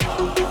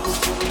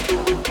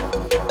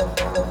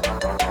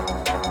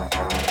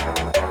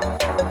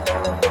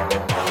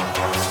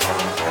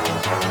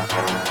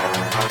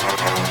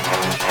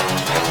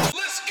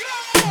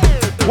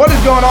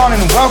going on,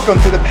 and welcome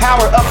to the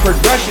Power Up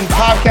Progression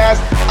Podcast.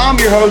 I'm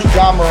your host,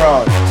 John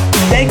Marone.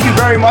 Thank you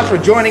very much for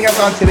joining us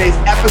on today's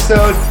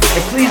episode.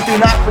 And please do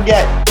not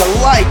forget to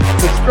like,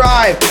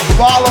 subscribe,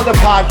 follow the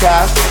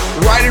podcast,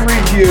 write a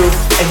review,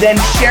 and then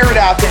share it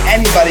out to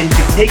anybody who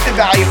can take the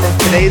value from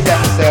today's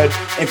episode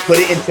and put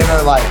it into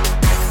their life.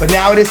 But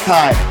now it is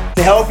time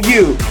to help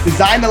you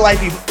design the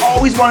life you've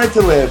always wanted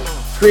to live,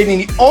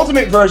 creating the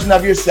ultimate version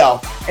of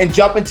yourself, and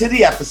jump into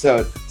the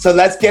episode. So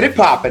let's get it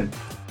popping.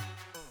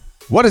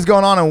 What is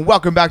going on, and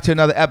welcome back to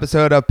another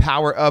episode of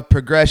Power Up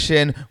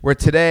Progression, where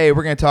today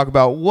we're going to talk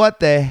about what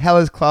the hell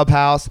is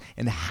Clubhouse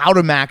and how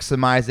to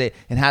maximize it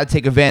and how to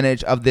take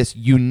advantage of this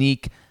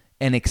unique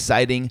and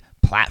exciting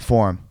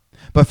platform.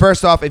 But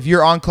first off, if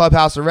you're on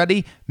Clubhouse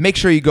already, make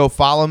sure you go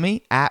follow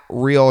me at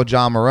Real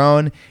John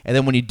Marone. And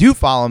then when you do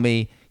follow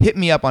me, hit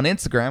me up on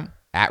Instagram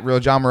at Real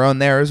John Marone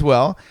there as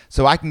well,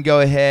 so I can go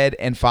ahead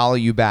and follow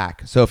you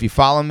back. So if you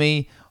follow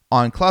me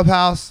on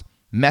Clubhouse,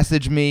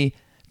 message me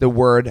the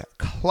word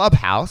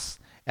Clubhouse,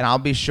 and I'll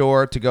be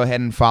sure to go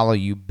ahead and follow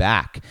you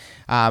back.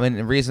 And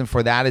the reason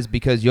for that is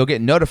because you'll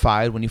get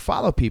notified when you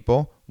follow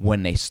people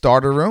when they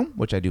start a room,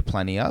 which I do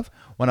plenty of,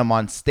 when I'm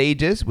on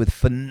stages with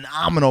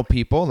phenomenal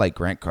people like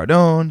Grant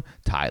Cardone,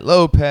 Tai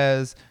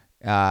Lopez,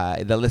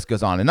 the list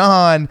goes on and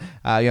on.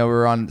 We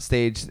were on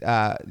stage the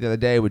other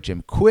day with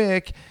Jim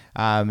Quick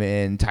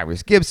and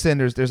Tyrese Gibson.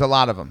 There's a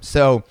lot of them.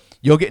 So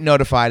you'll get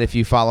notified if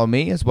you follow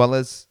me, as well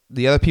as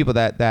the other people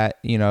that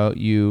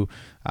you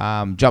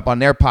jump on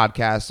their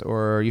podcast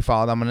or you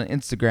follow them on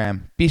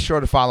Instagram. Be sure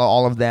to follow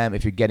all of them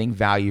if you're getting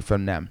value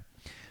from them.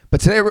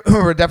 But today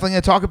we're definitely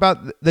going to talk about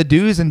the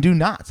do's and do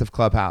nots of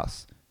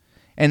Clubhouse.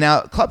 And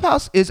now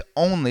Clubhouse is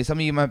only, some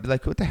of you might be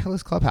like, what the hell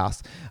is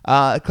Clubhouse?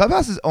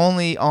 Clubhouse is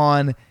only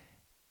on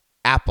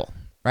Apple,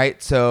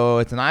 right? So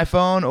it's an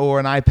iPhone or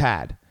an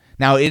iPad.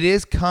 Now it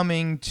is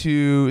coming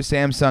to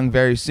Samsung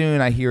very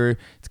soon. I hear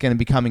it's going to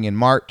be coming in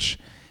March.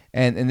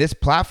 And this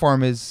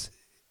platform is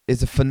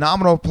a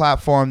phenomenal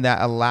platform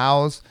that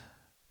allows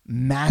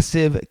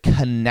massive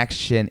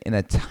connection in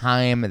a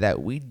time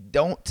that we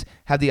don't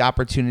have the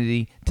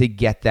opportunity to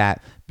get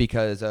that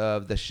because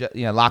of the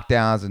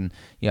lockdowns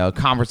and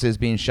conferences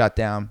being shut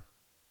down.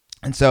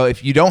 And so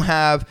if you don't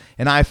have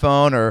an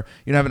iPhone or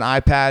you don't have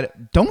an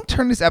iPad, don't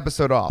turn this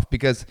episode off,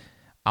 because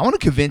I want to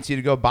convince you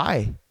to go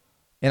buy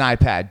an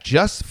iPad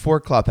just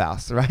for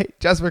Clubhouse, right?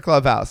 Just for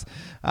Clubhouse.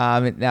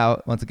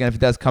 Now, once again, if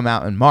it does come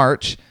out in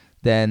March,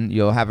 then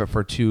you'll have it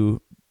for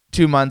two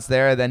months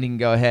there. Then you can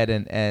go ahead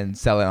and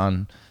sell it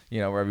on,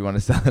 wherever you want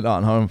to sell it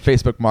on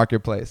Facebook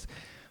Marketplace.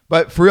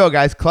 But for real,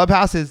 guys,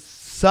 Clubhouse is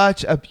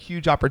such a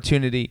huge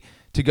opportunity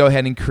to go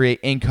ahead and create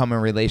income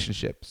and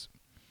relationships.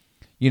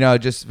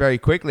 Just very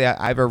quickly,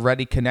 I've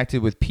already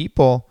connected with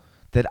people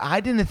that I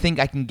didn't think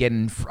I can get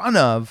in front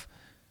of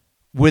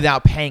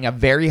without paying a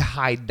very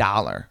high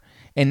dollar.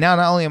 And now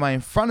not only am I in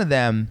front of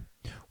them,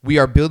 we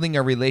are building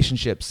a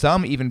relationship,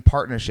 some even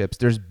partnerships.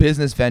 There's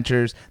business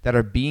ventures that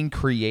are being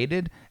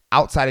created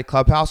outside of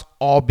Clubhouse,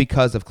 all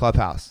because of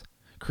Clubhouse,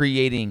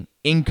 creating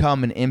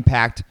income and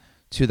impact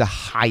to the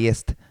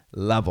highest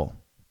level.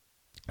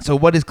 So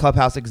what is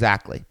Clubhouse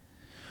exactly?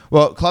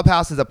 Well,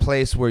 Clubhouse is a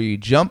place where you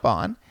jump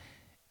on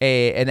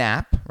an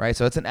app, right?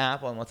 So it's an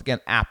app on, once again,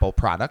 Apple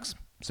products.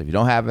 So if you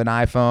don't have an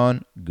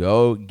iPhone,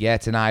 go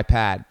get an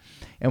iPad.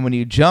 And when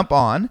you jump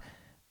on,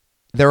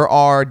 there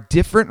are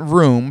different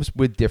rooms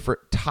with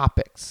different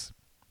topics.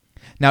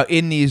 Now,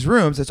 in these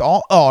rooms, it's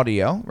all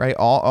audio, right?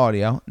 All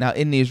audio. Now,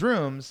 in these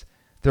rooms,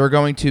 there are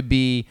going to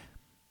be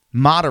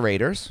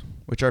moderators,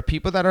 which are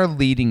people that are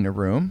leading the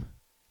room,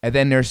 and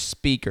then there's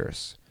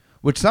speakers,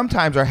 which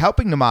sometimes are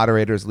helping the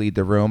moderators lead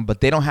the room,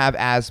 but they don't have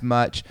as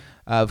much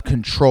of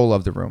control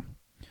of the room,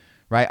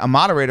 right? A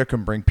moderator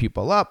can bring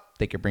people up.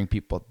 They can bring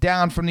people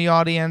down from the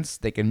audience.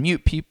 They can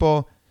mute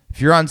people. If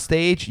you're on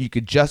stage, you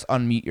could just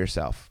unmute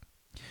yourself.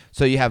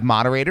 So you have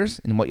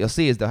moderators, and what you'll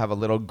see is they'll have a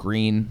little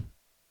green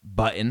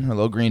button, a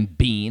little green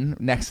bean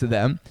next to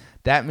them.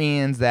 That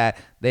means that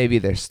they've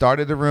either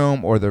started the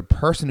room or the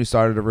person who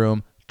started the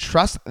room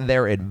trusts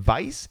their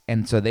advice,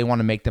 and so they want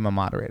to make them a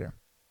moderator.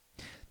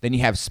 Then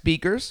you have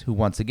speakers who,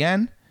 once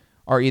again,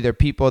 are either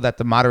people that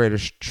the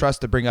moderators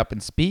trust to bring up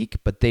and speak,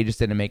 but they just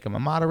didn't make them a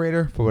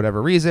moderator for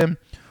whatever reason,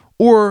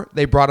 or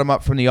they brought them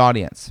up from the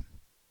audience.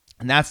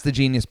 And that's the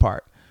genius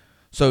part.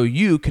 So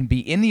you can be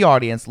in the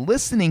audience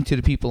listening to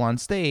the people on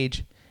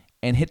stage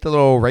and hit the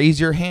little raise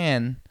your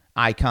hand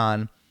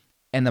icon,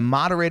 and the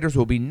moderators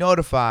will be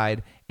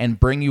notified and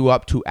bring you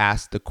up to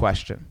ask the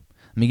question.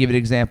 Let me give you an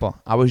example.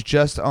 I was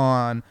just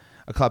on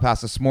a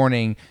Clubhouse this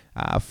morning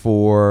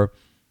for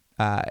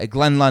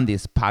Glenn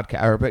Lundy's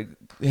podcast, or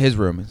his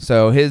room.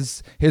 So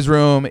his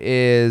room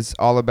is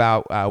all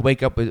about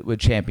Wake Up with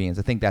Champions.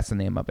 I think that's the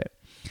name of it.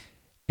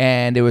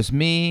 And it was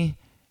me,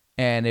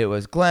 and it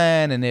was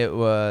Glenn, and it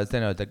was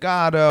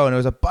Delgado, and there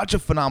was a bunch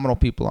of phenomenal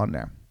people on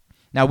there.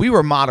 Now, we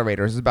were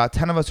moderators. There's about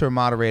 10 of us who were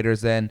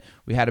moderators, and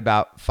we had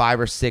about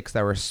 5 or 6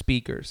 that were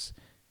speakers.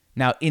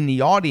 Now, in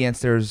the audience,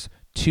 there's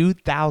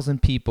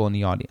 2,000 people in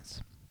the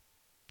audience.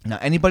 Now,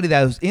 anybody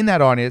that was in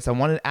that audience, I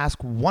wanted to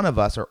ask one of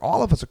us or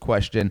all of us a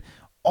question.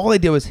 All they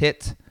did was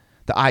hit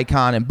the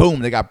icon and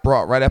boom, they got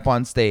brought right up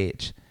on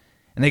stage.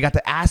 And they got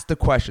to ask the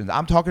questions.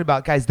 I'm talking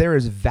about, guys, there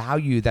is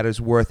value that is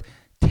worth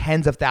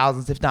tens of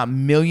thousands, if not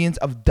millions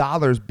of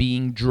dollars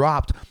being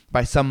dropped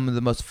by some of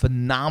the most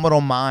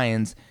phenomenal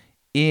minds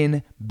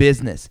in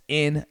business,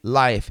 in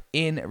life,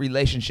 in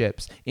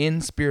relationships,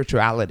 in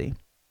spirituality.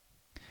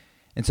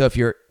 And so if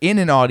you're in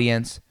an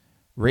audience,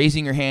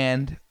 raising your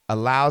hand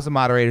allows the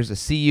moderators to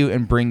see you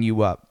and bring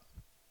you up.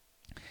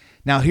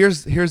 Now,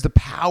 here's the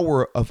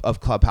power of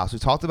Clubhouse. We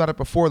talked about it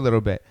before a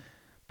little bit,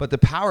 but the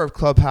power of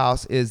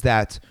Clubhouse is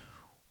that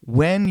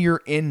when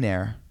you're in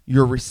there,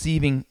 you're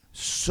receiving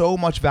so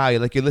much value,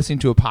 like you're listening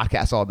to a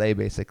podcast all day,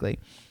 basically,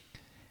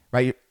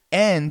 right?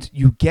 And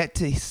you get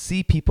to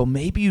see people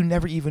maybe you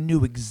never even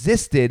knew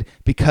existed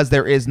because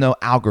there is no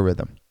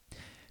algorithm.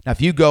 Now, if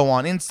you go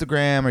on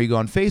Instagram or you go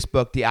on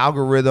Facebook, the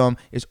algorithm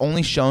is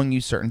only showing you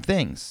certain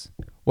things.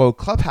 Well,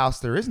 Clubhouse,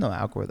 there is no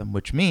algorithm,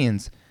 which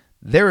means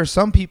there are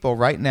some people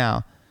right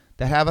now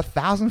that have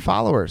 1,000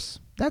 followers.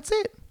 That's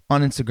it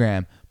on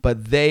Instagram,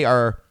 but they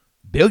are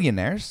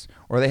billionaires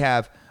or they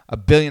have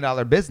 $1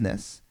 billion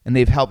business and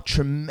they've helped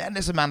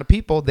tremendous amount of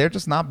people. They're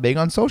just not big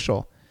on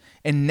social.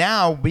 And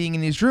now being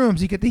in these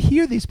rooms, you get to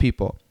hear these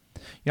people.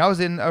 I was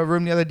in a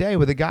room the other day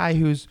with a guy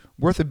who's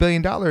worth $1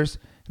 billion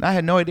and I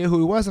had no idea who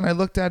he was. And I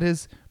looked at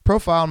his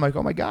profile. I'm like,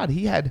 oh my God,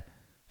 he had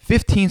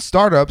 15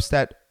 startups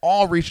that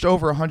all reached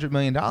over $100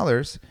 million.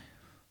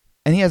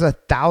 And he has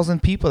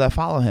 1,000 people that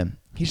follow him.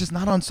 He's just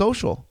not on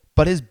social,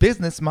 but his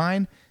business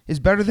mind is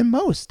better than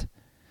most.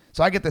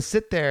 So I get to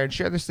sit there and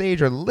share the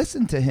stage or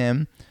listen to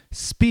him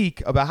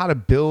speak about how to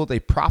build a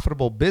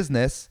profitable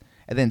business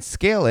and then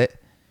scale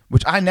it,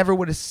 which I never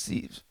would have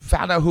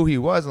found out who he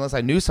was unless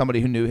I knew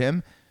somebody who knew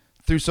him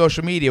through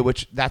social media,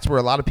 which that's where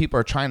a lot of people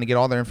are trying to get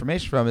all their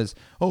information from is,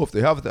 oh, if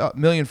they have 1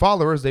 million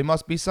followers, they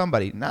must be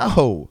somebody.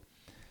 No.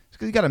 Just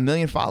because you got 1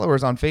 million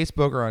followers on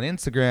Facebook or on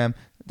Instagram,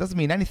 it doesn't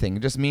mean anything.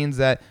 It just means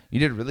that you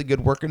did really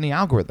good work in the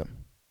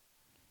algorithm,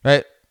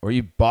 right? Or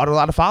you bought a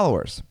lot of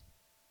followers.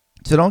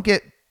 So don't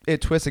get it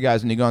twisted,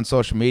 guys, when you go on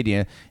social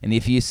media and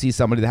if you see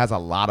somebody that has a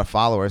lot of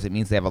followers, it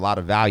means they have a lot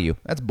of value.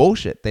 That's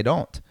bullshit. They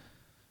don't.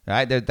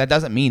 Right? That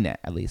doesn't mean that,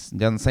 at least. It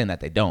doesn't say that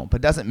they don't, but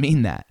it doesn't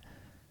mean that.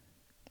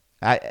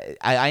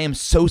 I am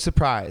so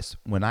surprised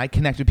when I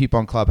connect with people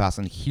on Clubhouse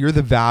and hear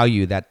the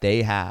value that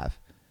they have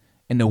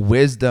and the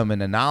wisdom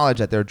and the knowledge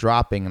that they're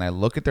dropping, and I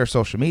look at their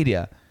social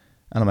media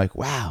and I'm like,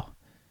 wow,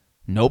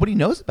 nobody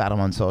knows about them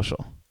on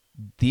social.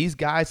 These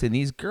guys and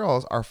these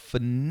girls are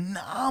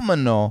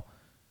phenomenal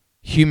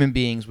human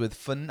beings with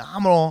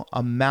phenomenal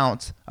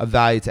amounts of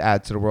value to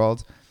add to the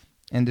world,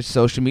 and the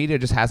social media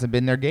just hasn't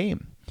been their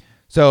game.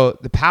 So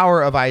the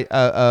power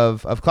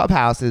of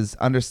Clubhouse is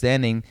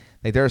understanding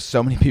like there are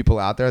so many people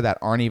out there that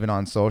aren't even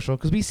on social,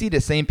 because we see the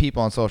same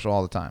people on social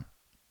all the time.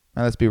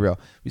 Now, let's be real.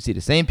 We see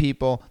the same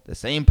people, the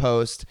same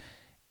post,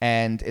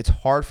 and it's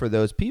hard for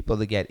those people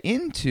to get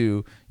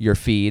into your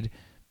feed,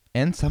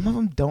 and some of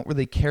them don't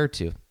really care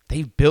to.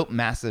 They've built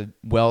massive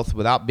wealth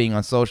without being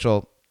on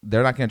social.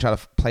 They're not going to try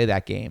to play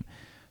that game.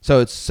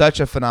 So it's such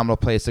a phenomenal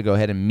place to go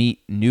ahead and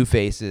meet new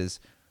faces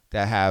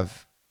that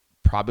have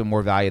probably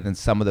more value than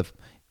some of the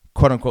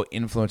quote-unquote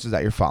influencers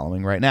that you're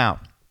following right now.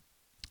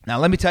 Now,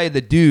 let me tell you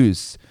the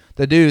do's.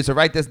 The do's, so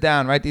write these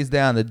down.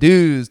 The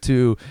do's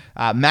to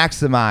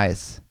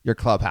maximize your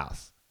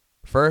Clubhouse.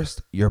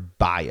 First, your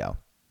bio.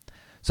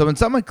 So when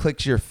someone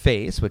clicks your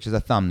face, which is a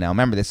thumbnail,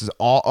 remember this is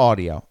all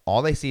audio.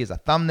 All they see is a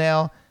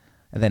thumbnail,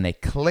 and then they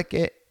click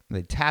it,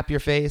 they tap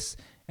your face,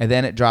 and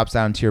then it drops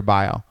down to your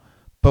bio.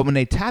 But when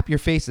they tap your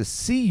face to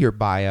see your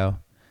bio,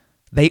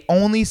 they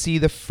only see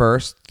the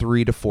first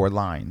 3 to 4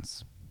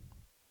 lines.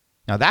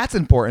 Now that's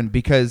important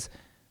because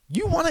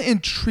you want to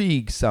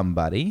intrigue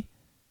somebody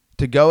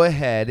to go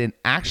ahead and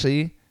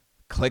actually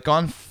click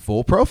on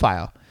full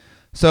profile.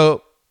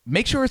 So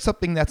make sure it's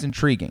something that's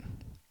intriguing.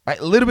 Right?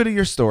 A little bit of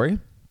your story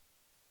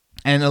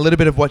and a little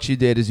bit of what you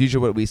did is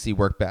usually what we see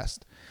work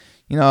best.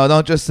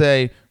 Don't just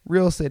say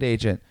real estate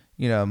agent,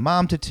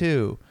 mom to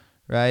 2,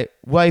 right?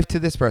 Wife to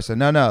this person.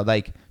 No.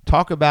 Like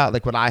talk about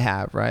like what I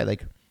have, right?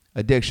 Like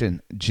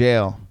addiction,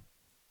 jail,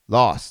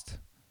 lost,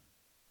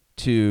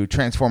 to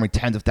transforming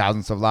tens of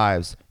thousands of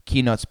lives,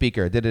 keynote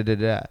speaker,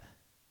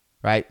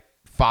 right?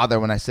 Father,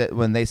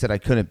 when they said I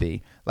couldn't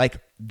be.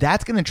 Like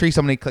that's going to intrigue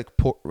somebody to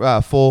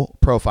click full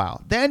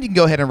profile. Then you can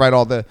go ahead and write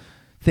all the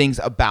things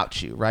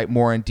about you, right?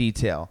 More in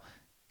detail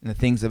and the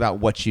things about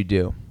what you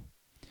do.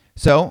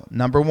 So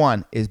number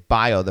 1 is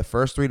bio. The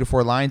first 3 to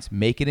 4 lines,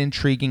 make it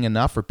intriguing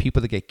enough for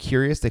people to get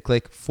curious to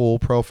click full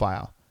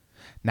profile.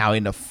 Now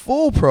in the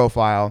full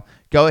profile,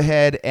 go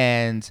ahead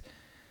and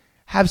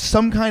have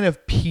some kind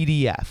of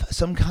PDF,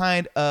 some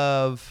kind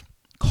of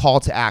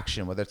call to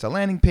action, whether it's a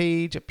landing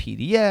page, a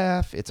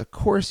PDF, it's a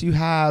course you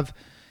have.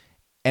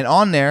 And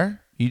on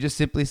there, you just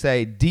simply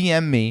say,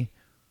 DM me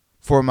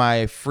for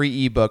my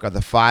free ebook of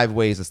the 5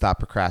 ways to stop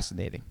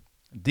procrastinating.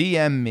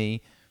 DM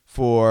me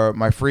for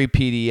my free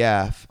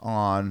PDF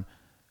on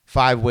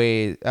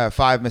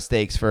 5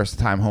 mistakes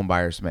first-time home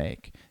buyers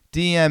make.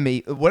 DM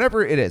me,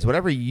 whatever it is,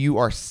 whatever you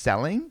are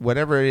selling,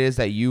 whatever it is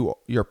that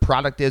your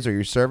product is or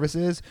your service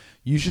is,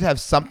 you should have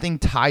something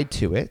tied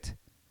to it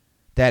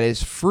that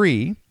is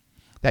free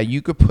that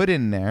you could put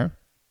in there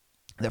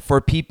that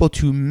for people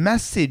to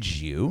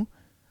message you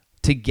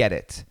to get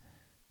it.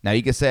 Now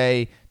you can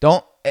say,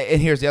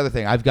 and here's the other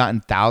thing. I've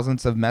gotten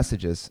thousands of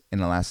messages in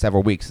the last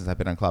several weeks since I've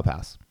been on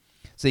Clubhouse.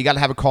 So you got to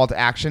have a call to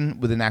action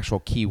with an actual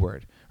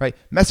keyword, right?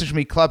 Message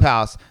me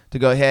Clubhouse to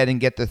go ahead and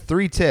get the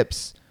 3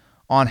 tips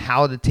on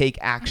how to take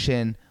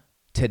action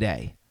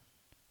today.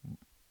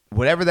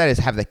 Whatever that is,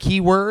 have the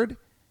keyword,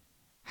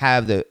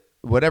 have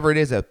whatever it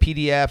is, a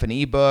PDF, an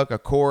ebook, a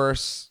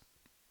course,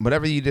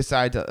 whatever you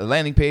decide a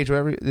landing page,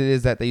 whatever it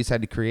is that you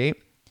decide to create,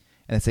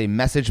 and then say,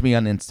 message me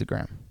on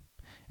Instagram.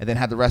 And then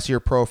have the rest of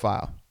your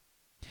profile.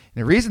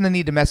 And the reason they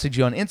need to message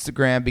you on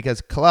Instagram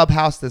because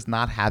Clubhouse does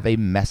not have a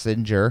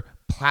messenger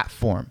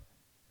platform.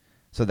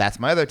 So that's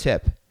my other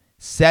tip.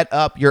 Set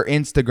up your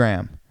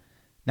Instagram.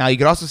 Now, you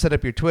could also set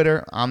up your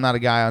Twitter. I'm not a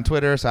guy on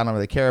Twitter, so I don't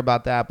really care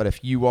about that. But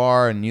if you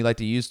are and you like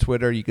to use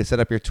Twitter, you can set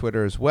up your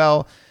Twitter as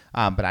well.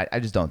 But I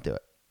just don't do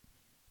it.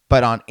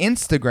 But on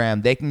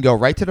Instagram, they can go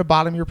right to the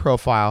bottom of your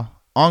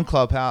profile on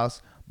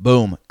Clubhouse.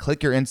 Boom.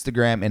 Click your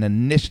Instagram and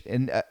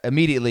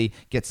immediately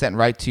get sent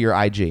right to your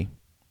IG.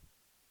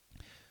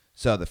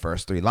 So the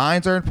first 3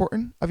 lines are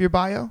important of your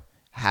bio.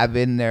 Have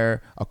in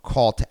there a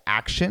call to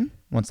action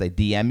once they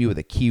DM you with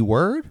a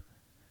keyword.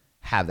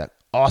 Have that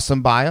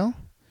awesome bio.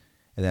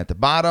 And then at the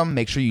bottom,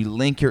 make sure you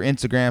link your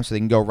Instagram so they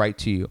can go right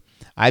to you.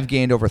 I've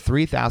gained over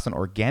 3,000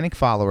 organic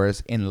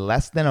followers in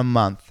less than a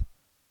month,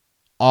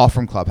 all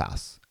from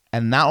Clubhouse.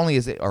 And not only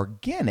is it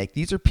organic,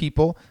 these are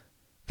people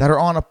that are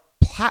on a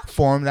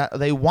platform that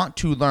they want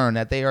to learn,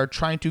 that they are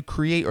trying to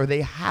create, or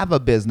they have a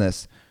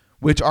business,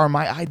 which are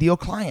my ideal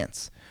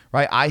clients,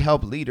 right? I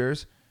help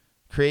leaders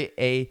create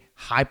a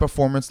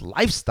high-performance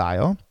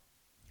lifestyle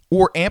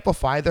or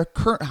amplify their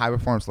current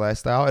high-performance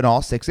lifestyle in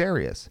all 6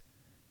 areas.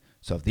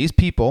 So if these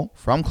people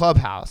from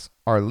Clubhouse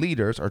are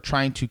leaders or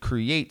trying to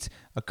create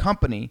a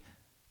company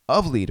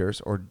of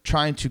leaders or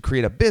trying to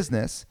create a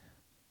business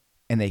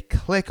and they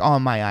click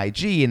on my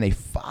IG and they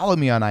follow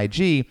me on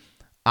IG,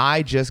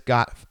 I just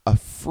got a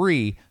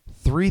free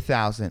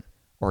 3,000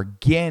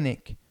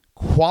 organic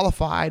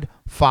qualified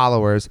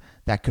followers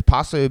that could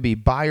possibly be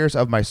buyers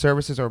of my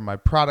services or my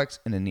products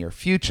in the near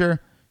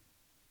future,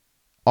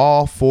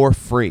 all for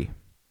free.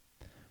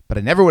 But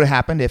it never would have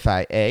happened if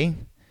I,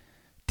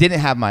 didn't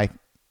have my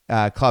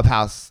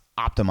Clubhouse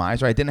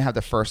optimized, or I didn't have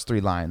the first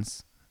 3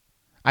 lines.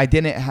 I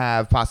didn't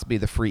have possibly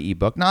the free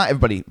ebook. Not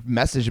everybody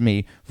messaged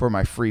me for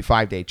my free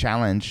 5-day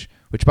challenge,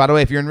 which, by the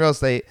way, if you're in real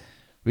estate,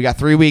 we got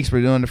 3 weeks.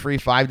 We're doing the free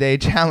 5-day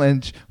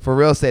challenge for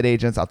real estate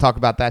agents. I'll talk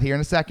about that here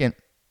in a second.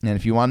 And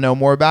if you want to know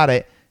more about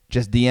it,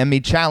 just DM me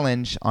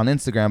challenge on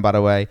Instagram, by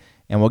the way,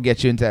 and we'll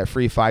get you into that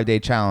free 5-day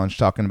challenge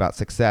talking about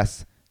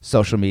success,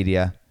 social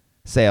media,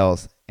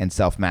 sales, and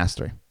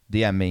self-mastery.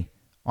 DM me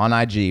on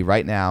IG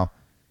right now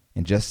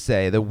and just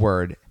say the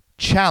word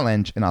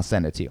challenge and I'll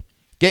send it to you.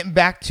 Getting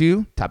back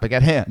to topic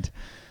at hand.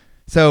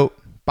 So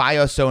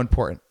bio is so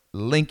important.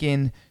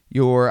 Linking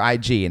your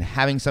IG and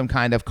having some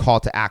kind of call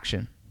to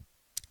action.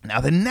 Now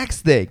the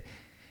next thing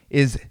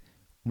is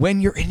when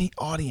you're in the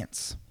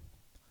audience,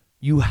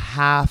 you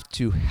have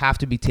to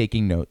be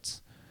taking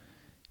notes.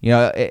 You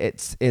know,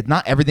 it's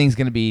not everything's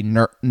going to be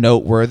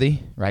noteworthy,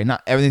 right?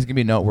 Not everything's going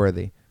to be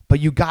noteworthy, but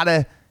you got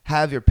to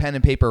have your pen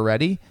and paper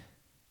ready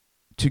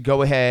to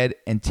go ahead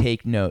and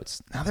take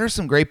notes. Now, there's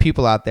some great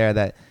people out there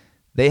that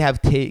they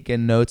have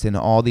taken notes in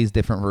all these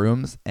different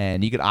rooms,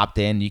 and you can opt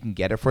in, you can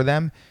get it for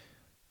them,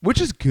 which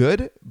is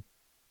good,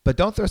 but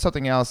don't throw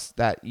something else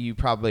that you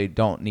probably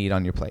don't need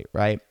on your plate,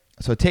 right?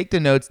 So take the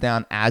notes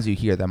down as you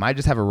hear them. I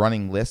just have a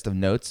running list of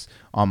notes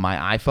on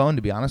my iPhone,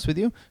 to be honest with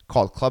you,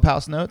 called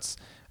Clubhouse Notes.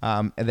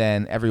 And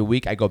then every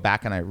week I go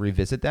back and I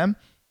revisit them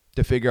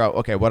to figure out,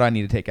 okay, what do I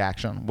need to take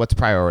action on? What's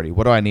priority?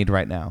 What do I need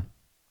right now?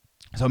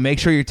 So make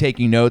sure you're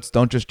taking notes.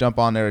 Don't just jump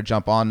on there to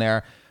jump on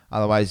there.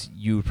 Otherwise,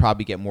 you would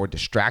probably get more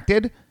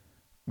distracted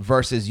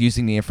versus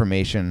using the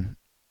information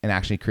and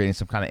actually creating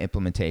some kind of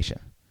implementation.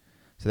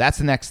 So that's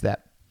the next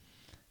step.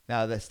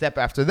 Now, the step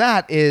after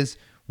that is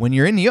when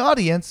you're in the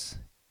audience,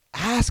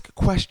 ask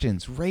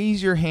questions,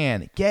 raise your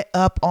hand, get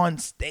up on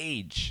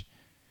stage.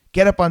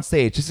 Get up on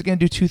stage. This is going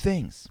to do 2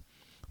 things.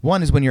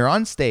 One is when you're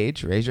on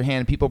stage, raise your hand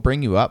and people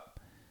bring you up,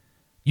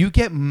 you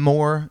get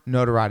more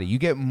notoriety. You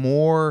get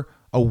more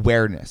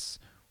awareness.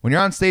 When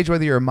you're on stage,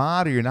 whether you're a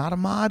mod or you're not a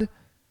mod,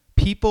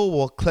 people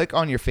will click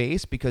on your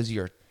face because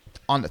you're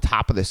on the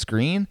top of the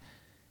screen,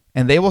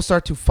 and they will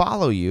start to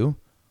follow you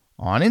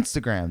on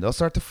Instagram. They'll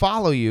start to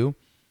follow you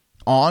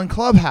on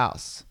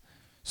Clubhouse.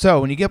 So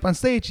when you get up on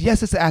stage,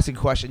 yes, it's to ask a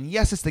question.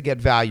 Yes, it's to get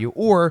value,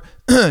 or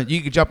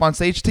you could jump on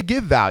stage to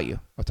give value.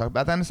 I'll talk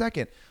about that in a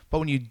second. But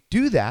when you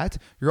do that,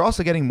 you're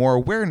also getting more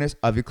awareness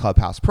of your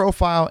Clubhouse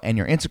profile and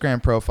your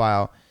Instagram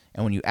profile.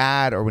 And when you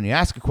add or when you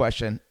ask a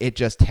question, it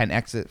just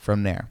 10x it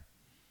from there.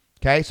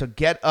 Okay, so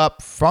get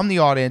up from the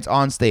audience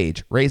on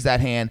stage, raise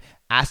that hand,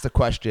 ask the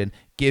question,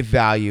 give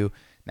value.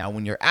 Now,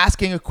 when you're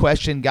asking a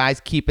question, guys,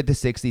 keep it to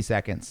 60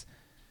 seconds.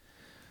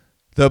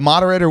 The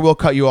moderator will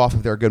cut you off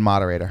if they're a good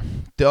moderator.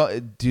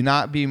 Do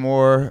not be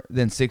more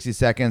than 60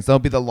 seconds.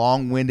 Don't be the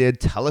long-winded,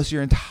 tell us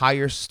your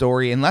entire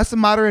story. Unless the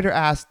moderator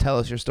asks, tell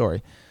us your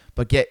story.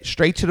 But get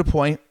straight to the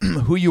point,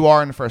 who you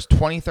are in the first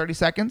 20, 30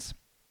 seconds.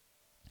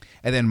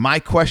 And then my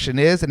question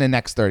is in the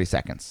next 30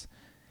 seconds.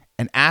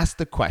 And ask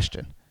the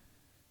question.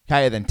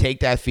 Okay, then take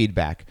that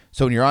feedback.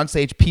 So when you're on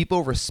stage,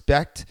 people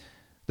respect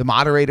the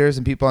moderators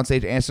and people on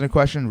stage answering a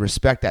question,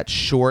 respect that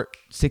short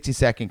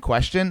 60-second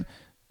question.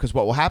 Because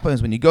what will happen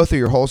is when you go through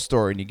your whole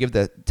story and you give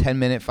the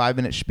 10-minute,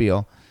 5-minute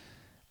spiel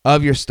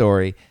of your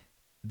story,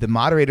 the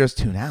moderators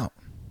tune out.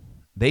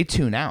 They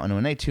tune out. And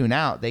when they tune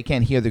out, they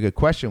can't hear the good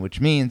question,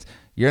 which means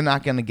you're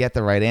not going to get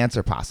the right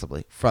answer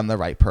possibly from the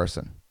right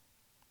person.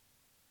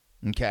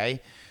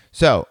 Okay?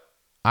 So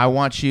I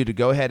want you to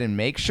go ahead and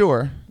make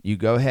sure you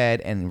go ahead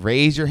and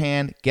raise your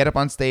hand, get up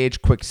on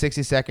stage, quick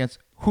 60 seconds,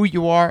 who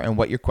you are and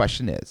what your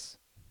question is.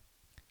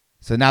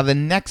 So now the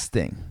next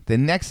thing you're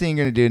going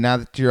to do now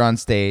that you're on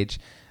stage,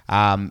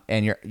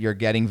 and you're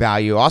getting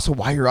value. Also,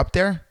 while you're up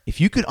there,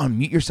 if you could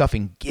unmute yourself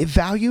and give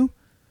value,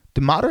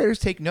 the moderators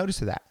take notice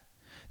of that.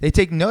 They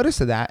take notice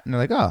of that, and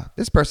they're like, oh,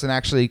 this person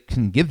actually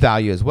can give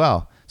value as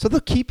well. So they'll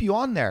keep you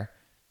on there.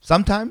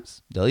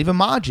 Sometimes they'll even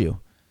mod you.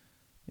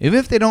 Even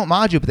if they don't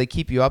mod you, but they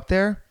keep you up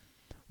there,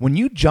 when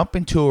you jump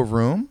into a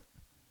room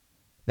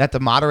that the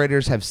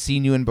moderators have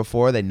seen you in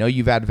before, they know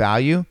you've had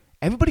value,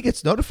 everybody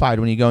gets notified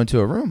when you go into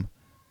a room.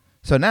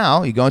 So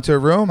now you go into a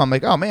room, I'm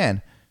like, oh,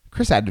 man,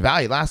 Chris had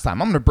value last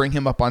time. I'm going to bring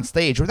him up on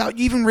stage without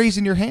you even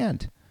raising your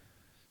hand.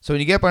 So when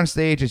you get up on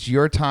stage, it's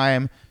your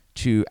time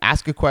to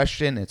ask a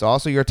question. It's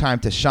also your time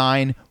to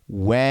shine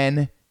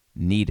when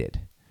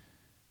needed,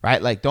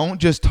 right? Like, don't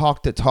just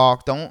talk to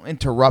talk. Don't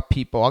interrupt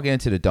people. I'll get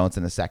into the don'ts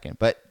in a second,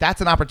 but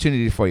that's an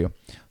opportunity for you.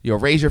 You'll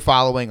raise your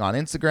following on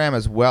Instagram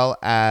as well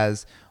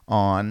as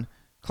on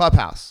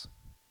Clubhouse.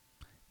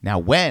 Now,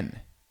 when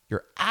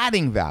you're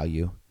adding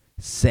value,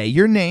 say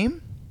your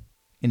name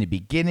in the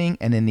beginning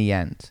and in the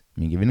end.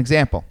 Let me give you an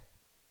example.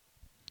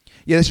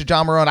 Yeah, this is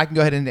John Marone. I can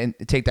go ahead and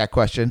take that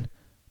question.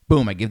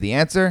 Boom, I give the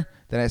answer.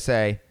 Then I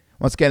say,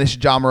 once again, this is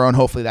John Marone.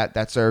 Hopefully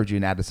that served you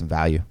and added some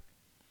value.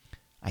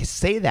 I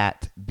say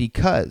that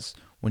because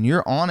when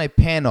you're on a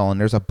panel and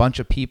there's a bunch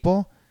of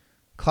people,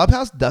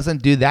 Clubhouse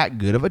doesn't do that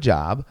good of a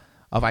job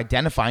of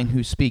identifying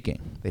who's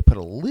speaking. They put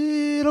a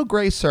little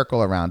gray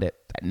circle around it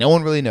that no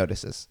one really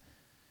notices.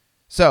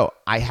 So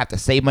I have to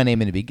say my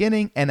name in the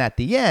beginning and at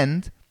the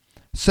end,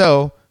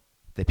 so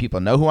that people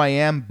know who I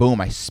am.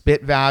 Boom, I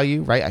spit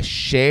value, right? I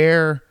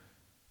share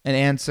an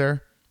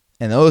answer.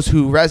 And those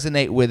who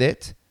resonate with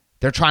it,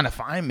 they're trying to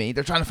find me.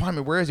 They're trying to find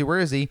me. Where is he? Where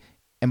is he?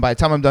 And by the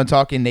time I'm done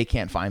talking, they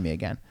can't find me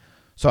again.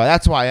 So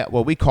that's why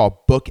what we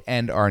call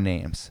bookend our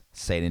names.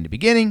 Say it in the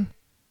beginning,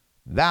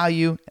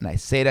 value, and I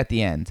say it at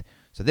the end.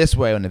 So this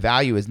way, when the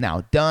value is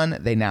now done,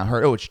 they now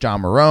heard, oh, it's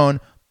John Marone.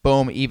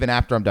 Boom, even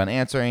after I'm done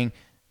answering,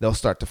 they'll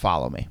start to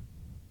follow me.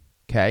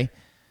 Okay?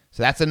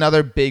 So that's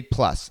another big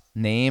plus.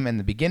 Name in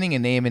the beginning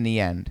and name in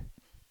the end.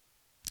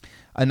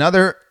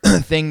 Another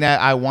thing that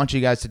I want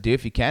you guys to do,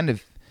 if you can,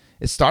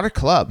 is start a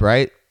club,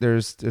 right?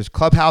 There's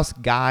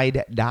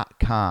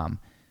clubhouseguide.com.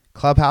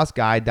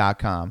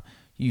 Clubhouseguide.com.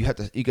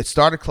 You could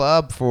start a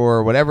club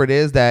for whatever it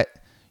is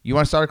that you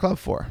want to start a club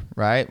for,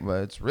 right?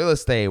 Whether it's real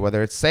estate,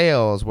 whether it's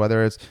sales,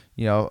 whether it's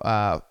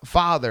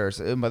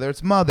fathers, whether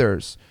it's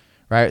mothers,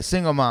 right?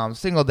 Single moms,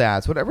 single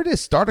dads, whatever it is,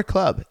 start a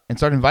club and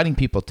start inviting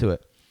people to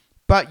it.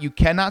 But you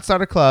cannot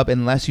start a club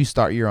unless you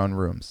start your own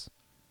rooms.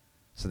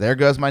 So there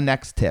goes my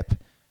next tip.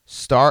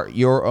 Start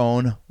your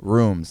own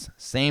rooms.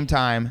 Same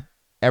time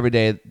every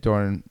day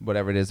during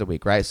whatever it is a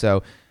week, right?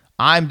 So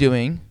I'm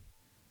doing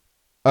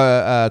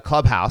a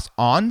clubhouse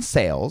on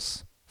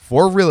sales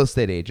for real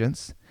estate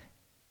agents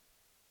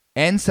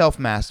and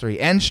self-mastery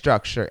and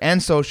structure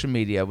and social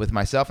media with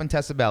myself and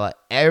Tessabella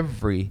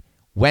every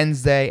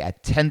Wednesday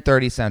at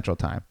 10:30 Central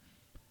Time.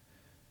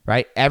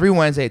 Right? Every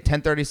Wednesday at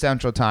 10:30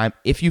 Central Time,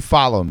 if you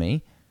follow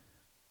me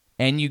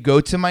and you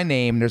go to my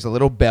name, there's a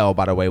little bell,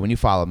 by the way, when you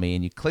follow me,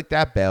 and you click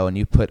that bell and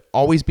you put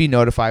always be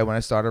notified when I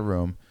start a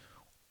room.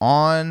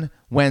 On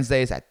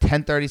Wednesdays at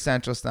 10:30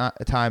 Central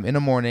Time in the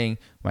morning,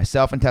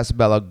 myself and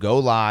Tessabella go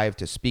live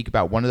to speak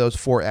about one of those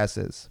 4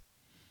 S's.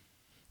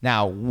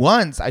 Now,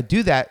 once I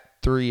do that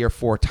 3 or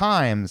 4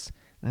 times,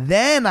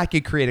 then I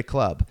could create a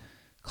club.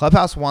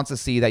 Clubhouse wants to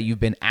see that you've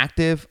been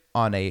active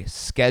on a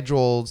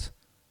scheduled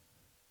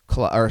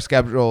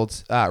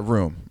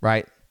room,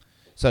 right?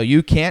 So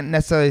you can't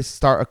necessarily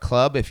start a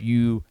club if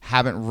you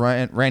haven't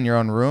ran your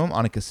own room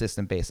on a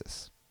consistent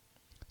basis.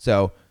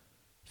 So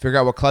figure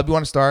out what club you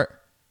want to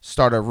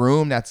start a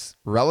room that's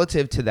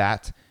relative to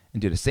that,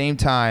 and do the same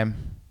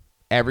time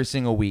every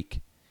single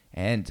week.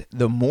 And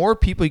the more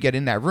people you get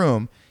in that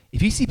room,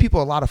 if you see people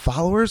with a lot of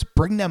followers,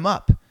 bring them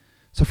up.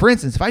 So for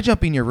instance, if I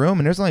jump in your room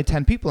and there's only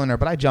 10 people in there,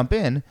 but I jump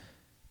in,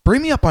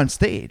 bring me up on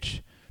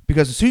stage.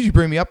 Because as soon as you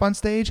bring me up on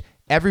stage,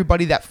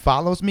 everybody that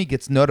follows me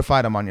gets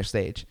notified I'm on your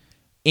stage.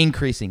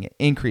 Increasing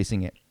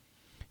it.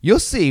 You'll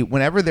see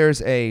whenever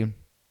there's a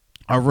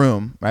a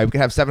room, right? We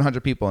could have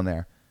 700 people in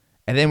there.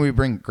 And then we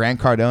bring Grant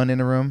Cardone in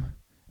the room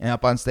and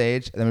up on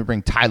stage. And then we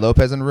bring Tai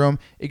Lopez in the room.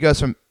 It goes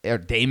from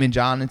Damon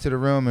John into the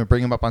room and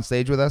bring him up on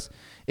stage with us.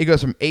 It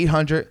goes from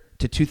 800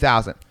 to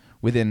 2,000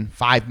 within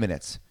 5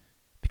 minutes,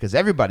 because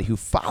everybody who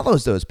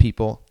follows those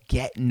people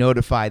get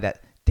notified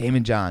that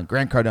Damon John,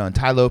 Grant Cardone,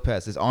 Tai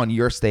Lopez is on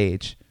your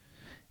stage.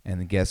 And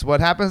then guess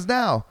what happens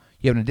now?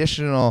 You have an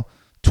additional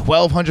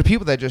 1,200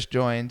 people that just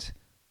joined.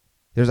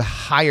 There's a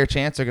higher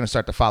chance they're going to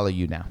start to follow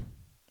you now.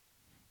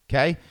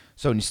 Okay?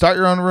 So when you start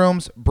your own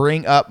rooms,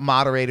 bring up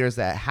moderators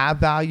that have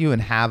value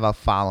and have a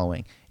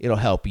following. It'll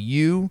help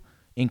you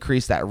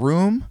increase that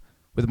room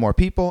with more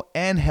people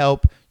and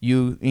help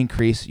you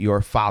increase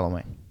your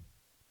following.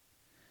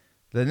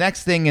 The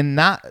next thing, and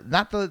not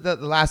the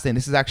last thing,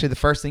 this is actually the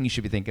first thing you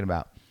should be thinking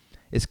about,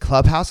 is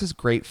Clubhouse is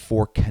great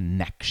for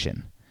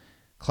connection.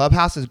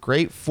 Clubhouse is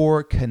great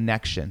for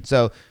connection.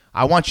 So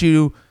I want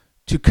you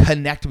to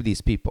connect with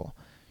these people.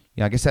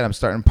 You know, like I said, I'm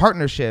starting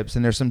partnerships,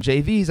 and there's some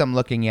JVs I'm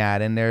looking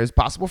at, and there's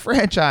possible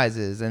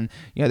franchises, and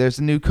you know, there's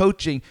a new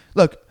coaching.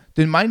 Look,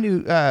 my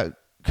new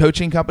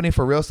coaching company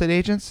for real estate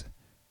agents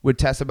with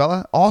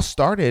Tessabella all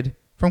started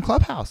from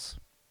Clubhouse.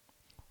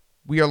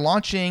 We are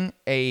launching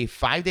a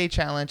 5-day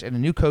challenge and a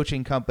new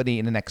coaching company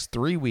in the next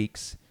 3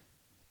 weeks,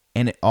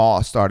 and it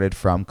all started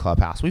from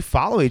Clubhouse. We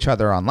follow each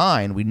other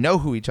online. We know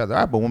who each other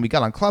are, but when we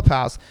got on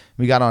Clubhouse,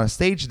 we got on a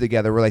stage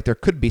together, we're like, there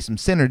could be some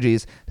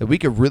synergies that we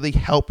could really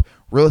help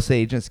real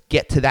estate agents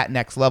get to that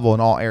next level in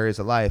all areas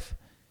of life.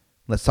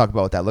 Let's talk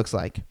about what that looks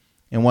like.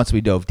 And once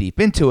we dove deep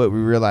into it, we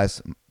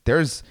realized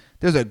there's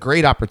a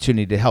great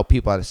opportunity to help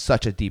people at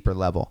such a deeper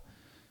level.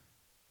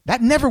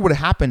 That never would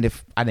have happened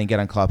if I didn't get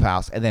on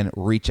Clubhouse and then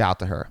reach out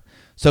to her.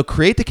 So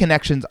create the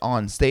connections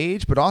on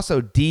stage, but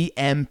also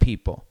DM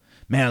people.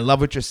 Man, I love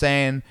what you're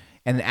saying,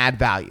 and add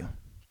value,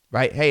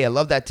 right? Hey, I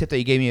love that tip that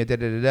you gave me.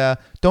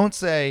 Don't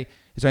say,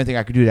 is there anything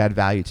I could do to add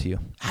value to you?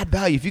 Add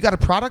value. If you got a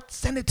product,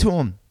 send it to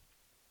them.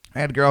 I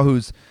had a girl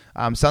who's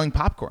selling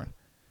popcorn,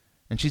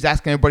 and she's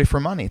asking everybody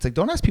for money. It's like,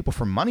 don't ask people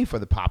for money for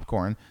the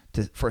popcorn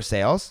for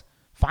sales.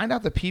 Find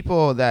out the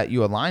people that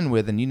you align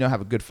with and you know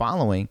have a good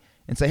following,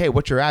 and say, hey,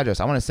 what's your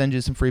address? I want to send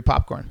you some free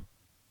popcorn.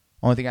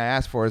 Only thing I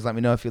ask for is let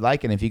me know if you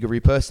like it, and if you could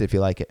repost it if you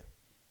like it.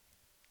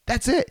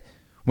 That's it.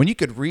 When you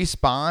could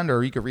respond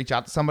or you could reach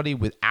out to somebody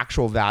with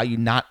actual value,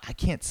 I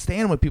can't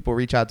stand when people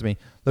reach out to me.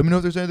 Let me know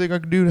if there's anything I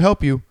can do to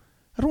help you.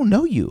 I don't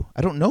know you.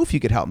 I don't know if you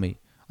could help me.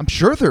 I'm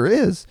sure there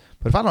is,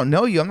 but if I don't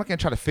know you, I'm not going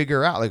to try to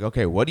figure out like,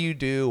 okay, what do you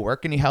do? Where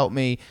can you help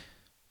me?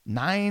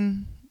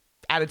 9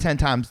 out of 10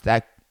 times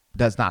that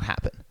does not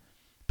happen.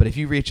 But if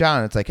you reach out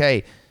and it's like,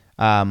 hey,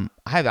 I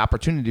have an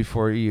opportunity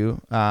for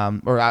you,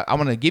 or I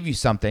want to give you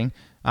something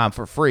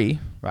for free,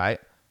 right?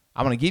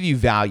 I want to give you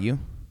value.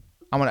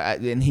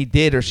 And he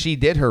did or she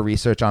did her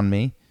research on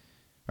me,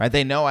 right?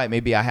 They know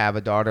maybe I have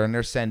a daughter and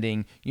they're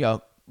sending,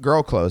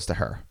 girl clothes to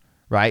her,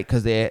 right?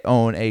 Because they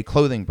own a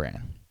clothing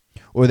brand,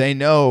 or they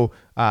know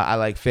I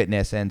like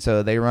fitness, and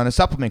so they run a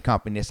supplement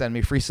company. They send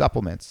me free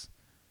supplements.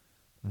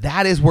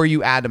 That is where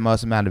you add the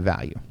most amount of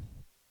value,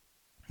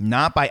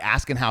 not by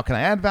asking how can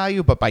I add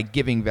value, but by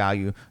giving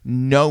value,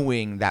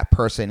 knowing that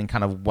person and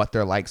kind of what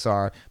their likes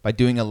are by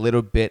doing a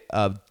little bit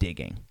of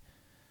digging.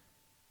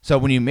 So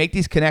when you make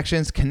these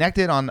connections, connect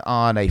it on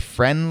a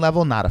friend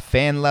level, not a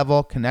fan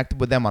level. Connect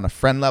with them on a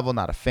friend level,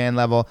 not a fan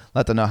level.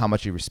 Let them know how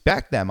much you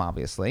respect them,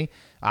 obviously,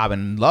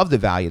 and love the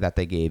value that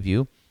they gave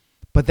you.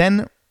 But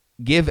then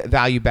give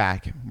value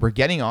back. We're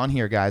getting on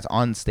here, guys,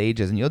 on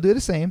stages, and you'll do the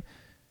same.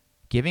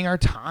 Giving our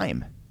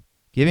time,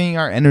 giving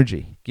our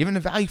energy, giving the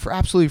value for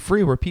absolutely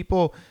free, where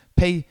people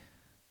pay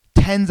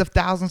tens of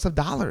thousands of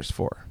dollars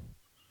for.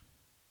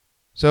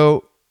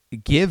 So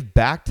give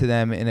back to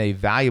them in a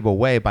valuable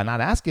way by not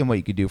asking what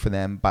you could do for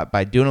them, but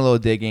by doing a little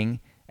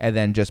digging and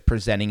then just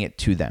presenting it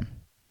to them.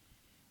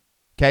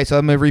 Okay, so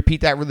I'm going to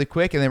repeat that really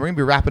quick, and then we're going to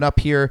be wrapping up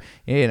here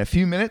in a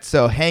few minutes.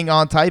 So hang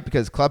on tight,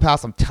 because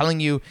Clubhouse, I'm telling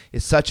you,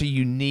 is such a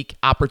unique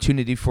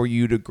opportunity for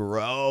you to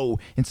grow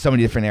in so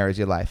many different areas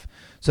of your life.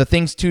 So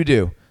things to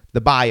do: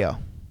 the bio,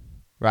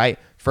 right?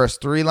 First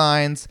 3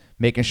 lines,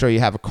 making sure you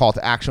have a call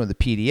to action with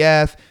the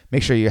PDF.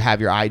 Make sure you have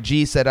your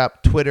IG set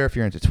up, Twitter if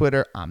you're into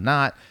Twitter. I'm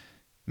not.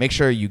 Make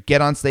sure you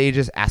get on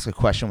stages, ask a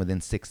question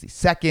within 60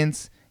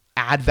 seconds,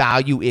 add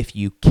value if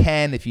you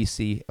can, if you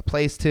see a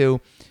place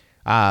to.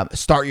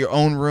 Start your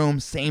own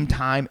room, same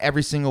time,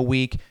 every single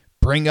week.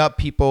 Bring up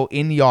people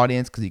in the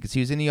audience, because you can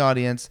see who's in the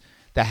audience,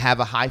 that have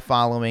a high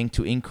following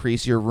to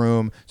increase your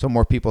room so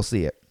more people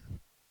see it.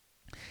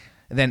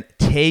 And then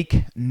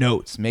take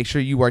notes. Make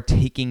sure you are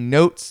taking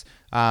notes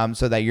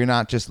so that you're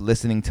not just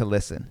listening to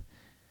listen.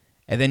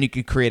 And then you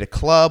could create a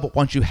club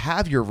once you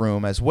have your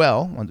room as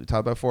well. Once we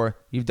talked about before,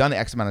 you've done it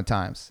X amount of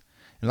times.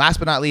 And last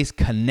but not least,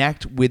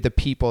 connect with the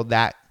people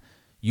that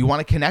you want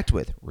to connect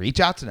with.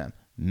 Reach out to them.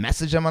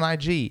 Message them on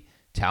IG.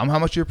 Tell them how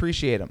much you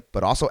appreciate them.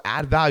 But also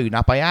add value,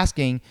 not by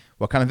asking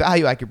what kind of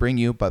value I could bring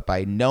you, but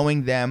by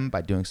knowing them,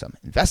 by doing some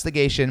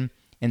investigation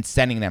and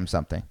sending them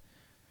something.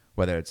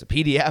 Whether it's a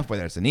PDF,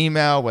 whether it's an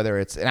email, whether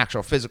it's an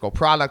actual physical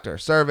product or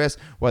service,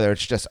 whether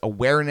it's just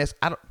awareness.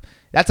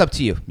 That's up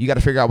to you. You got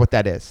to figure out what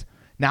that is.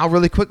 Now,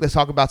 really quick, let's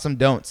talk about some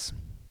don'ts.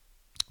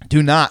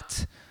 Do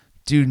not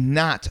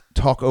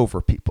talk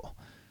over people.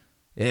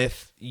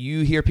 If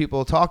you hear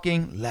people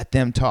talking, let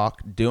them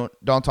talk. Don't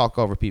talk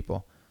over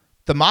people.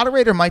 The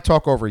moderator might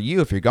talk over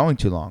you if you're going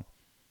too long,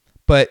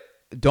 but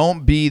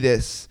don't be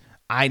this,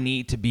 I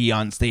need to be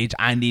on stage,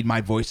 I need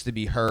my voice to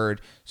be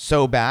heard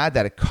so bad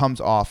that it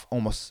comes off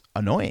almost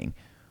annoying.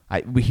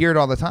 We hear it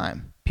all the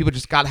time. People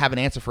just got to have an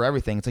answer for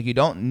everything. It's like you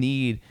don't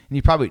need, and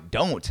you probably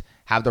don't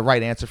have the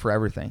right answer for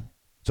everything.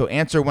 So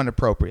answer when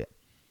appropriate,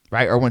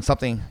 right? Or when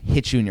something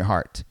hits you in your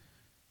heart.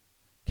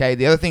 Okay,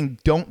 the other thing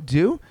don't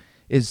do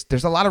is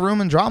there's a lot of room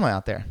and drama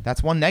out there.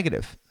 That's one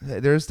negative.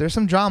 There's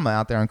some drama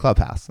out there on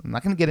Clubhouse. I'm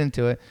not going to get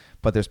into it,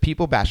 but there's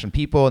people bashing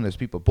people, and there's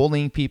people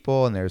bullying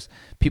people, and there's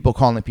people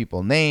calling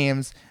people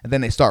names, and then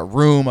they start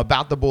room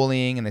about the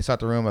bullying, and they start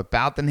the room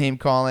about the name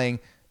calling.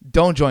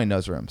 Don't join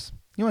those rooms.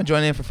 You want to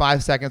join in for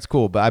 5 seconds?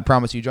 Cool, but I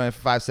promise you join in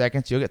for 5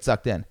 seconds, you'll get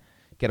sucked in.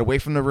 Get away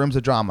from the rooms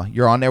of drama.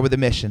 You're on there with a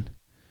mission,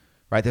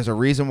 right? There's a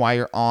reason why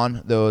you're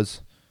on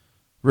those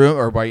room,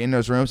 or why you're in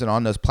those rooms and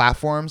on those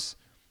platforms.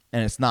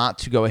 And it's not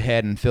to go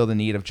ahead and fill the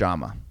need of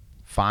drama.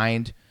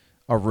 Find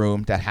a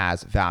room that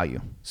has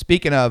value.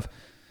 Speaking of,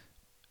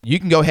 you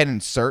can go ahead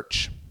and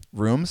search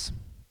rooms.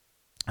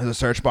 There's a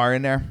search bar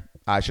in there.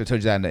 I should have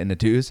told you that in the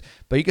do's.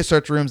 But you can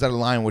search rooms that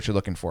align with what you're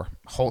looking for.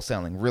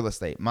 Wholesaling, real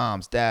estate,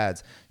 moms,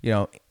 dads,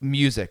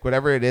 music,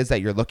 whatever it is that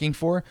you're looking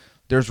for,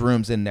 there's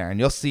rooms in there. And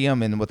you'll see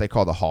them in what they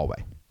call the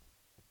hallway.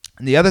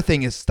 And the other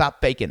thing is stop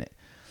faking it.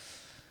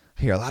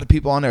 I hear a lot of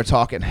people on there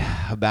talking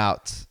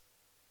about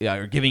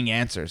or giving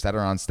answers that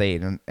are on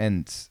stage,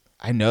 and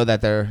I know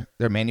that they're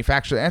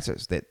manufactured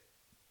answers that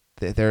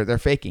they're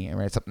faking it,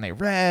 right? It's something they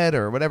read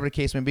or whatever the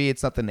case may be.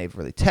 It's something they've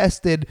really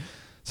tested.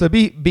 So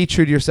be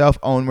true to yourself.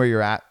 Own where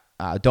you're at.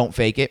 Don't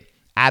fake it.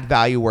 Add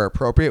value where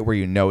appropriate, where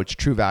you know it's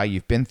true value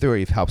you've been through or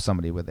you've helped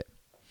somebody with it.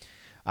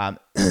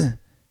 And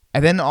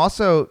then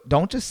also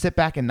don't just sit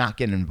back and not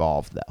get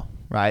involved though,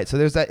 right? So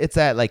it's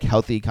that like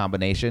healthy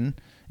combination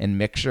and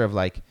mixture of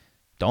like,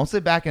 don't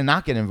sit back and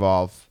not get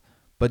involved,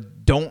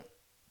 but don't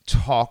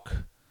talk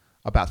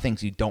about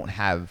things you don't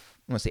have,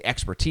 I want to say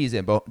expertise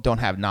in, but don't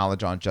have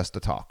knowledge on just to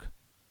talk.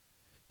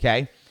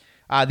 Okay.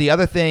 The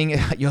other thing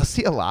you'll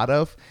see a lot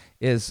of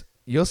is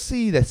you'll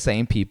see the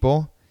same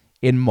people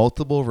in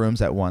multiple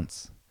rooms at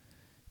once.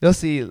 You'll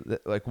see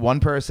like one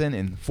person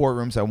in 4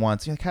 rooms at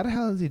once. You're like, how the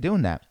hell is he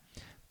doing that?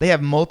 They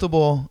have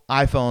multiple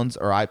iPhones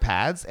or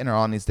iPads and are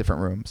on these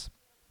different rooms.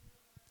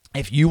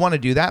 If you want to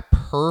do that,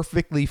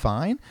 perfectly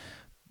fine.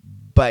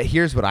 But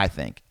here's what I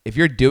think. If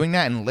you're doing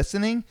that and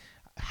listening,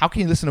 how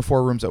can you listen to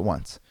 4 rooms at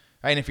once?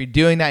 Right? And if you're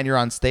doing that and you're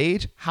on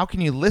stage, how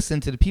can you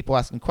listen to the people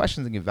asking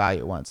questions and give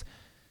value at once?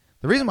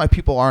 The reason why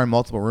people are in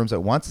multiple rooms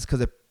at once is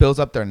because it builds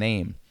up their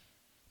name.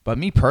 But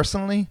me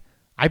personally,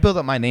 I build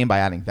up my name by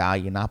adding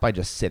value, not by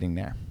just sitting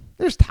there.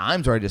 There's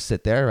times where I just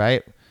sit there,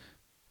 right?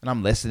 And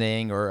I'm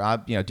listening, or I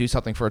do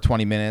something for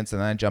 20 minutes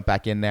and then I jump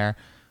back in there.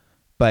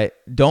 But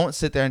don't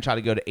sit there and try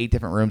to go to 8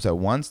 different rooms at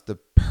once. The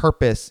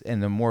purpose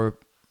and the more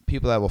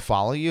people that will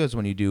follow you is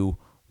when you do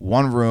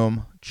one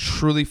room,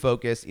 truly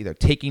focused, either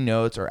taking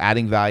notes or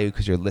adding value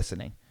because you're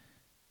listening.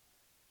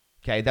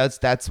 Okay,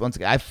 that's once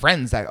again, I have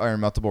friends that are in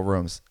multiple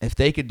rooms. If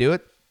they could do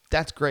it,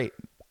 that's great.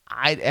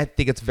 I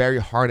think it's very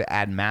hard to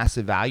add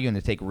massive value and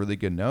to take really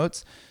good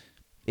notes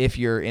if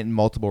you're in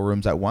multiple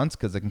rooms at once,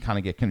 because it can kind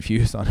of get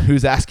confused on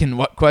who's asking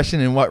what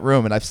question in what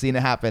room. And I've seen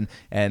it happen,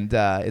 and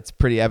it's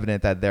pretty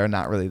evident that they're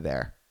not really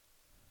there.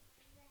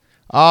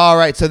 All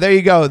right, so there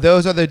you go.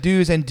 Those are the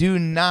do's and do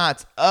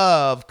nots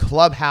of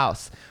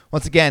Clubhouse.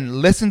 Once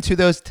again, listen to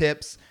those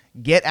tips.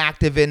 Get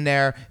active in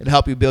there. It'll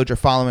help you build your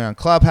following on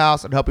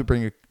Clubhouse. It'll help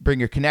you bring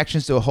your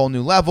connections to a whole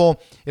new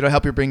level. It'll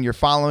help you bring your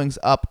followings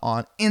up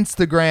on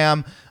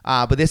Instagram.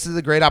 But this is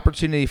a great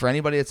opportunity for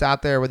anybody that's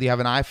out there, whether you have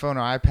an iPhone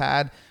or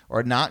iPad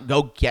or not,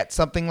 go get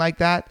something like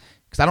that.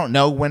 Because I don't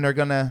know when they're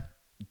going to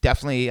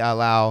definitely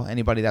allow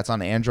anybody that's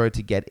on Android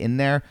to get in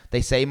there.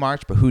 They say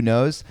March, but who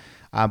knows?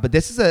 But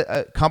this is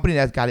a company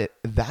that's got it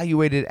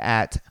evaluated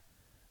at,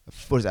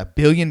 $1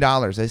 billion.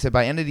 They said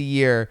by end of the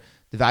year,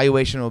 the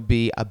valuation will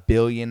be $1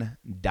 billion.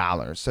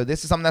 So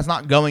this is something that's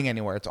not going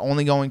anywhere. It's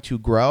only going to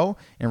grow.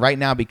 And right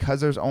now,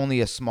 because there's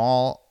only a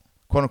small,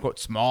 quote unquote,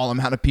 small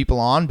amount of people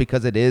on,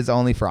 because it is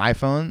only for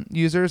iPhone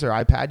users or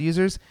iPad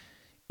users,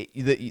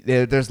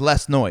 there's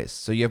less noise.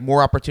 So you have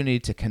more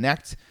opportunity to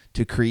connect,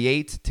 to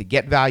create, to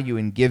get value,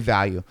 and give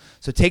value.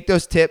 So take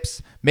those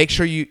tips, make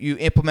sure you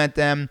implement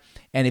them.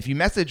 And if you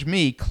message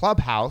me,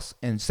 Clubhouse,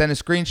 and send a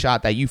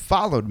screenshot that you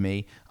followed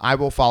me, I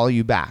will follow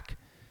you back.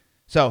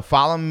 So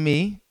follow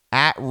me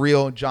at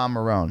Real John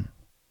Marone.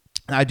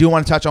 And I do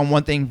want to touch on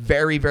one thing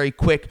very, very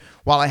quick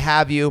while I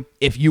have you.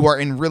 If you are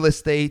in real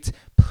estate,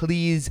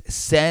 please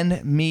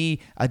send me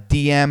a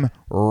DM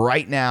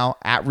right now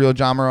at Real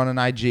John Marone on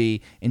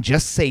IG and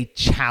just say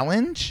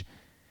challenge.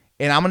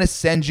 And I'm going to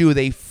send you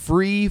a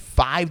free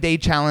 5-day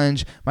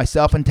challenge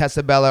myself and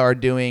Tessa Bella are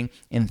doing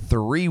in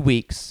 3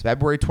 weeks.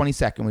 February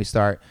 22nd we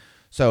start.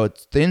 So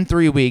it's in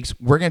 3 weeks,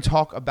 we're going to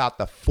talk about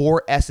the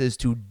 4 S's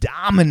to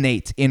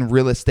dominate in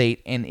real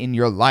estate and in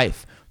your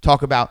life.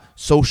 Talk about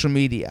social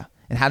media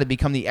and how to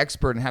become the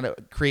expert and how to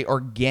create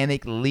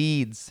organic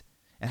leads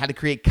and how to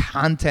create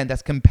content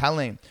that's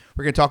compelling.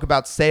 We're going to talk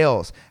about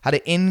sales, how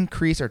to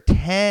increase or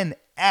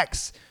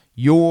 10x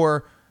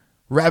your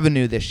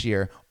revenue this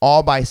year,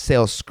 all by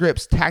sales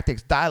scripts,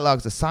 tactics,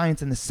 dialogues, the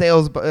science and the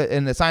sales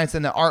and the science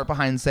and the art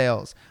behind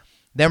sales.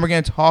 Then we're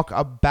going to talk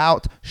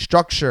about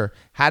structure,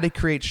 how to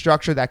create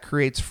structure that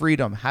creates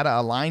freedom, how to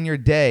align your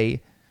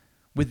day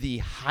with the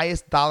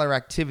highest dollar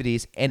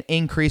activities and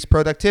increase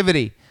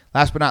productivity.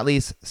 Last but not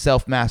least,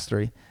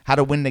 self-mastery, how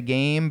to win the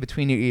game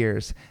between your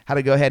ears, how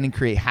to go ahead and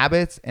create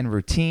habits and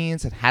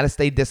routines, and how to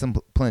stay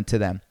disciplined to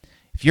them.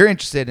 If you're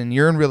interested and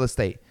you're in real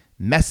estate,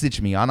 message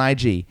me on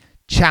IG,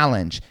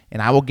 challenge,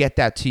 and I will get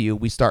that to you.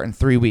 We start in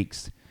 3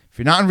 weeks. If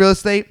you're not in real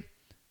estate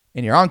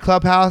and you're on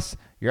Clubhouse,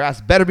 your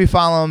ass better be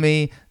following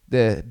me.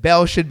 The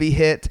bell should be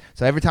hit.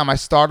 So every time I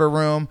start a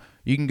room,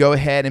 you can go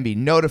ahead and be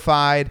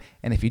notified.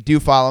 And if you do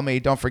follow me,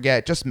 don't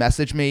forget, just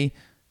message me,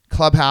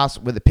 Clubhouse,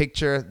 with a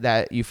picture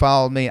that you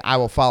followed me. I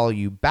will follow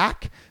you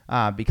back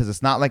because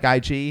it's not like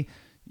IG.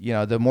 You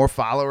know, the more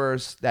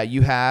followers that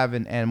you have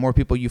and more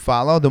people you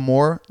follow, the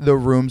more the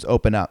rooms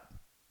open up.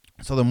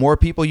 So the more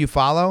people you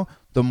follow,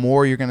 the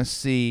more you're going to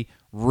see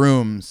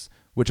rooms,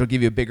 which will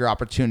give you a bigger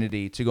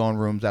opportunity to go in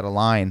rooms that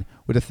align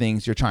with the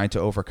things you're trying to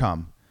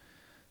overcome.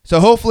 So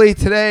hopefully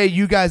today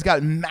you guys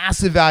got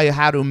massive value,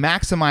 how to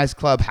maximize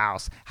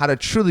Clubhouse, how to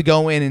truly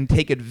go in and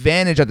take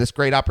advantage of this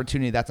great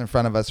opportunity that's in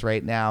front of us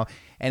right now.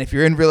 And if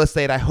you're in real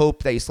estate, I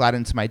hope that you slide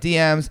into my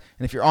DMs.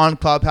 And if you're on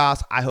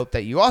Clubhouse, I hope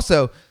that you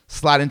also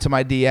slide into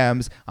my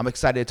DMs. I'm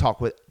excited to talk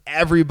with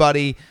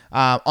everybody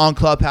on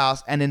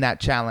Clubhouse and in that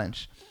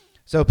challenge.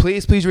 So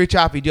please reach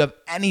out if you do have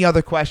any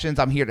other questions.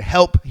 I'm here to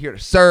help, here to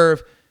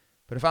serve.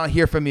 But if I don't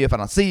hear from you, if I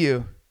don't see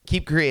you,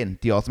 keep creating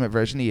the ultimate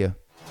version of you.